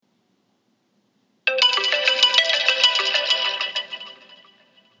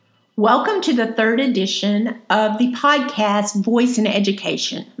Welcome to the third edition of the podcast Voice in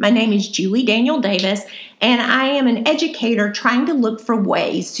Education. My name is Julie Daniel Davis, and I am an educator trying to look for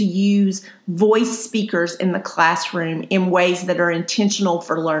ways to use voice speakers in the classroom in ways that are intentional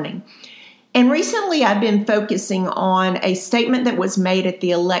for learning. And recently I've been focusing on a statement that was made at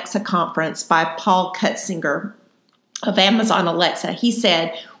the Alexa conference by Paul Cutsinger of Amazon Alexa. He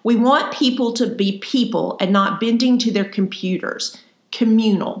said, "We want people to be people and not bending to their computers,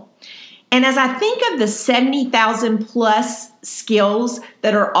 communal." And as I think of the 70,000 plus skills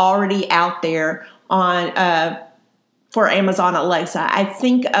that are already out there on for Amazon Alexa, I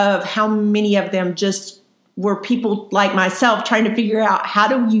think of how many of them just were people like myself trying to figure out, how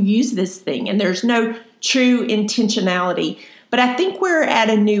do you use this thing? And there's no true intentionality. But I think we're at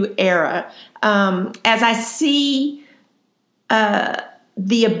a new era. As I see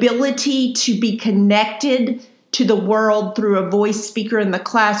the ability to be connected to the world through a voice speaker in the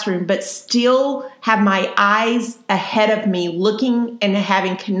classroom, but still have my eyes ahead of me looking and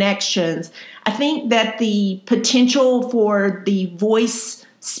having connections. I think that the potential for the voice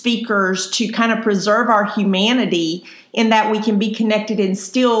speakers to kind of preserve our humanity in that we can be connected and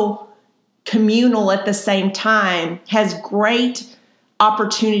still communal at the same time has great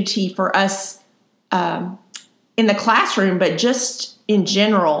opportunity for us in the classroom, but just in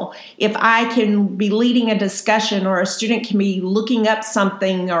general. If I can be leading a discussion, or a student can be looking up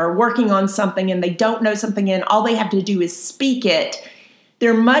something or working on something and they don't know something and all they have to do is speak it,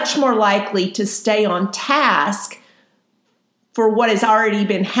 they're much more likely to stay on task for what has already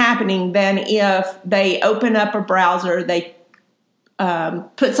been happening than if they open up a browser, they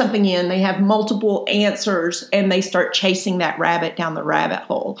put something in, they have multiple answers, and they start chasing that rabbit down the rabbit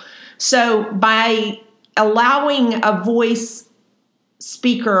hole. So by allowing a voice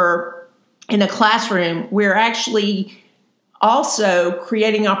speaker in a classroom, we're actually also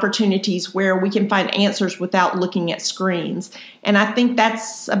creating opportunities where we can find answers without looking at screens. And I think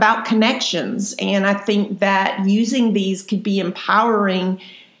that's about connections. And I think that using these could be empowering,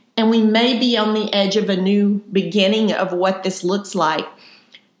 and we may be on the edge of a new beginning of what this looks like.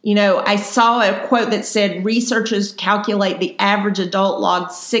 You know, I saw a quote that said, researchers calculate the average adult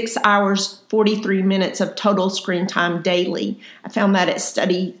logs 6 hours, 43 minutes of total screen time daily. I found that at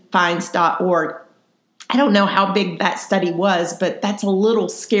studyfinds.org. I don't know how big that study was, but that's a little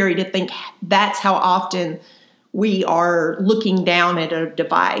scary to think that's how often we are looking down at a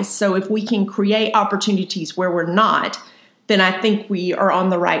device. So if we can create opportunities where we're not, then I think we are on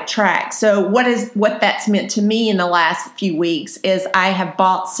the right track. So what that's meant to me in the last few weeks is I have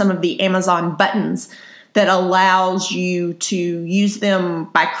bought some of the Amazon buttons that allows you to use them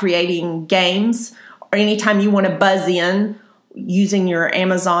by creating games, or anytime you want to buzz in using your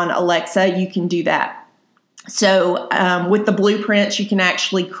Amazon Alexa, you can do that. So with the blueprints, you can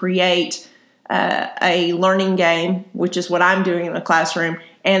actually create a learning game, which is what I'm doing in the classroom,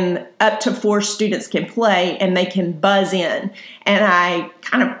 and up to 4 students can play and they can buzz in. And I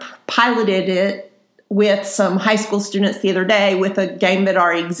kind of piloted it with some high school students the other day with a game that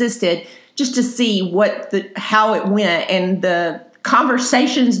already existed, just to see how it went and the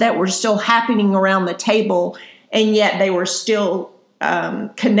conversations that were still happening around the table, and yet they were still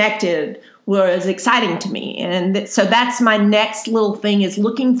connected, was exciting to me. And so that's my next little thing, is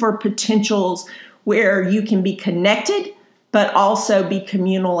looking for potentials where you can be connected but also be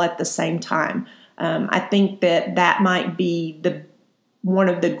communal at the same time. I think that might be one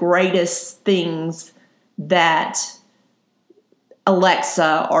of the greatest things that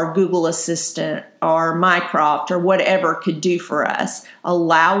Alexa or Google Assistant or Mycroft or whatever could do for us.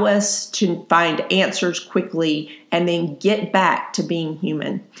 Allow us to find answers quickly and then get back to being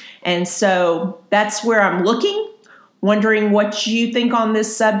human. And so that's where I'm looking. Wondering what you think on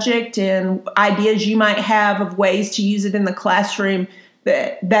this subject and ideas you might have of ways to use it in the classroom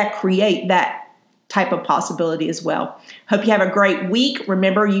that create that type of possibility as well. Hope you have a great week.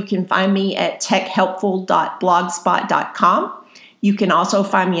 Remember, you can find me at techhelpful.blogspot.com. You can also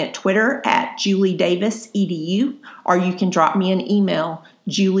find me at Twitter at JulieDavisEDU, or you can drop me an email,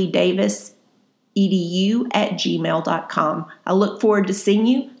 juliedavisedu@gmail.com. I look forward to seeing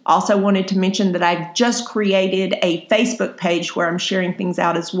you. Also wanted to mention that I've just created a Facebook page where I'm sharing things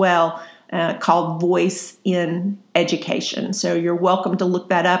out as well, called Voice in Education. So you're welcome to look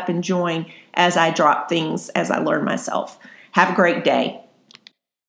that up and join as I drop things as I learn myself. Have a great day.